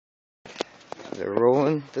They're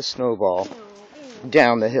rolling the snowball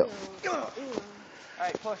down the hill.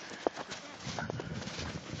 Alright, push.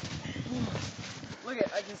 Look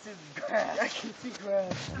at, I can see the grass. I can see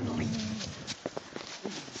grass.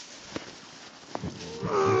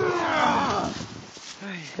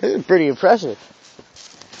 This is pretty impressive.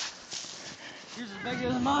 Yours is bigger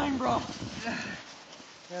than mine, bro.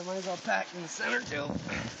 Yeah, mine's all packed in the center too.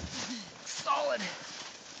 Solid.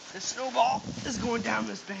 The snowball is going down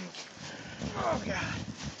this bank. Oh god.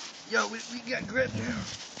 Yo, we got grip now.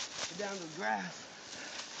 We're down to the grass.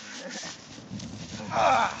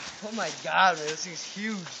 Oh my god, man, this thing's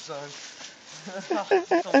huge, son.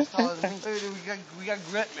 It's almost taller than me. Dude, we got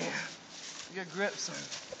grip, man. We got grip, son.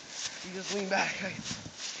 You just lean back.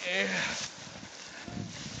 Yeah.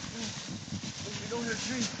 Make sure you don't hit a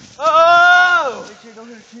tree. Oh! Make sure you don't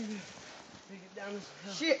hit a tree, man. Get down this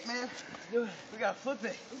hill. Shit, man. Let's do it. We gotta flip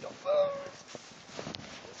it. We gotta flip it.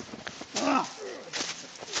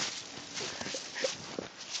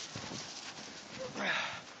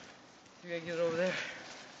 You gotta get it over there.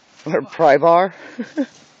 Or pry bar.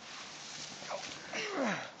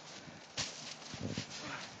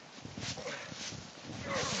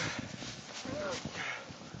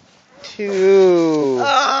 Two.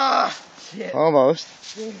 Ah! Shit. Almost.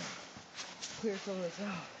 Damn. Clear some of this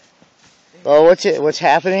out. Oh, what's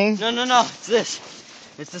happening? No. It's this.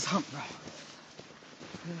 It's this hump, bro.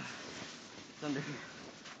 It's under here.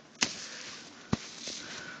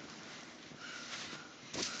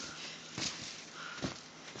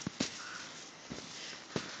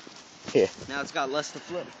 Yeah. Now it's got less to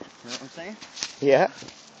flip. You know what I'm saying? Yeah.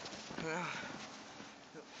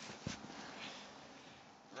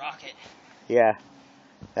 Rocket. Yeah.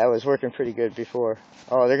 That was working pretty good before.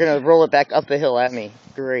 Oh, they're gonna roll it back up the hill at me.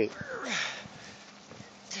 Great.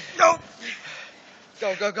 Go!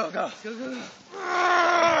 Go. Go.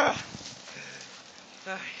 Alright.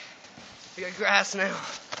 We got grass now.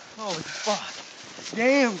 Holy fuck.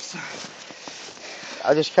 Damn, son.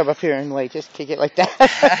 I'll just come up here and like just kick it like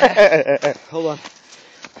that. Hold on.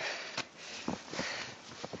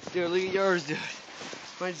 Dude, look at yours, dude.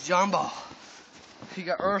 Mine's John Ball. You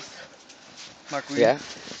got Earth. Mark Reed. Yeah.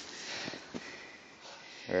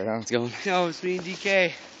 Right on. Let's go. No, it's me and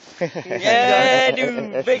DK. Yeah,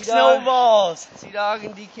 dude. Big snowballs. C-Dog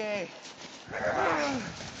and DK.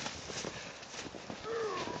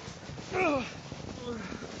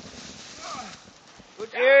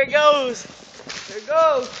 There it goes. There it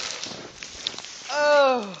goes.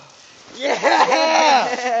 Oh.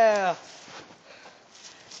 Yeah.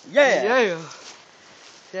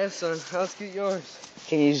 Yeah, son. Let's get yours.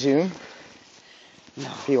 Can you zoom? No.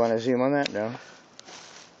 Do you want to zoom on that? No.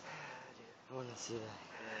 I want to see that.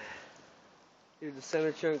 Dude, the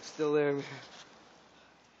center chunk's still there, man.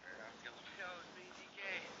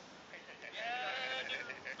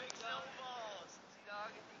 Big snowballs.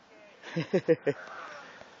 C-Dog and DK.